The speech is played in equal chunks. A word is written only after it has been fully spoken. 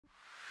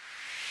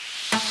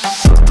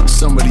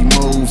Somebody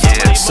move,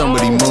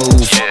 somebody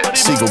move.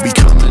 Seagull be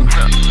coming.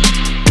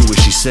 Do what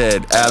she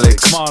said,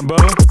 Alex. Come on, bro.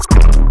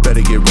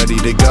 Better get ready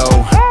to go.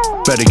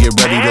 Better get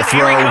ready to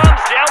throw. Here he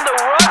comes down the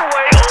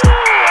runway.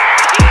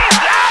 He's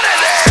out of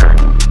there.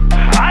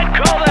 I'd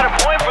call that a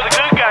point for the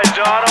good guys,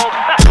 Donald.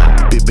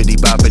 Bippity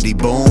boppity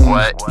boom.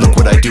 Look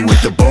what I do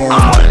with the boom.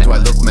 Do I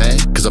look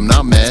mad? Cause I'm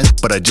not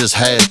mad, but I just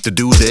had to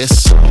do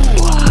this. Look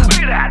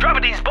at that,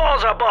 dropping these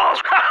balls on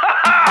balls.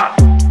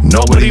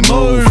 Nobody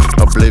move.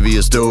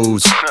 Oblivious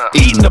dudes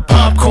eating the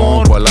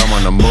popcorn while I'm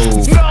on the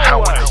move.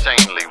 How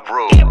insanely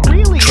rude.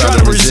 Try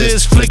to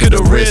resist, flick of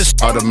the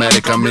wrist.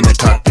 Automatic, I'm in the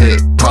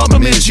cockpit.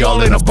 Problem is,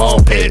 y'all in a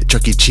ball pit.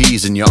 Chuck E.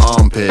 Cheese in your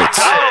armpits.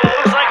 Oh,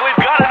 looks like we've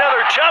got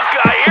another tough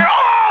guy here.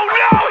 Oh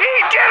no,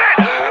 he did it!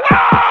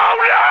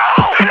 Oh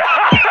no!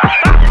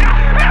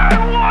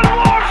 And one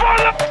more for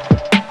the...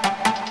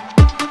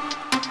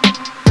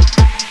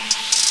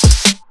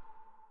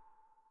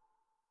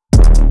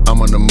 I'm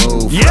on the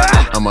move.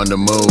 Yeah. I'm on the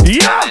move.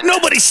 Yeah,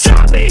 nobody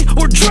stop me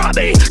or drop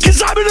me,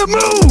 cause I'm in the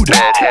mood.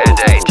 Bad hair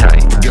day,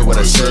 tight. Get what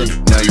I said?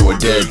 Now you are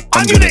dead.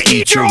 I'm gonna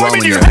eat your arm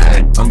in your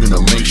head. I'm gonna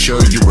make sure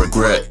you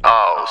regret.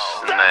 Oh,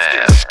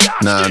 snap.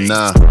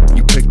 Nah,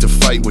 you picked a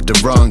fight with the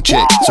wrong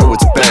chick, so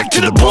it's back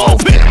to the ball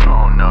pit.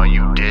 Oh no,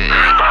 you did.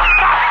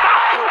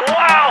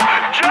 Wow,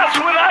 just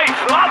when I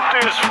thought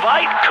this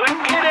fight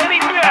couldn't get any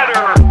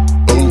better.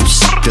 Oops,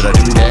 did I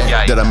do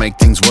that? Did I make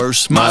things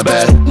worse? My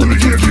bad. Let me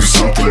give you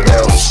something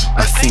else.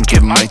 I think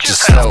it might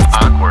just help.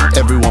 Awkward.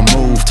 Everyone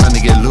move, time to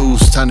get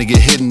loose, time to get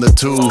hit in the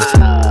tooth.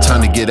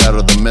 Time to get out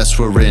of the mess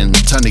we're in.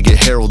 Time to get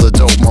Harold the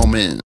dope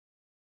moment.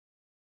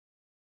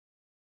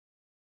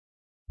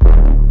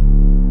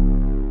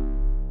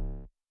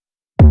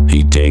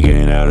 He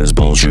taking out his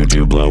bullshit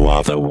to blow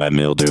off the wet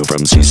mildew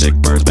from seasick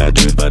birds, bad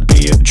tooth, but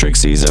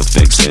Beatrixie's a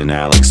fixin'.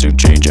 Alex to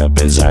change up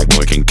his act,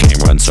 boy can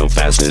run so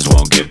fast his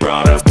won't get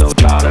brought up. They'll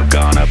got up,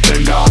 gone up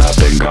and gone up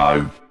and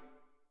go.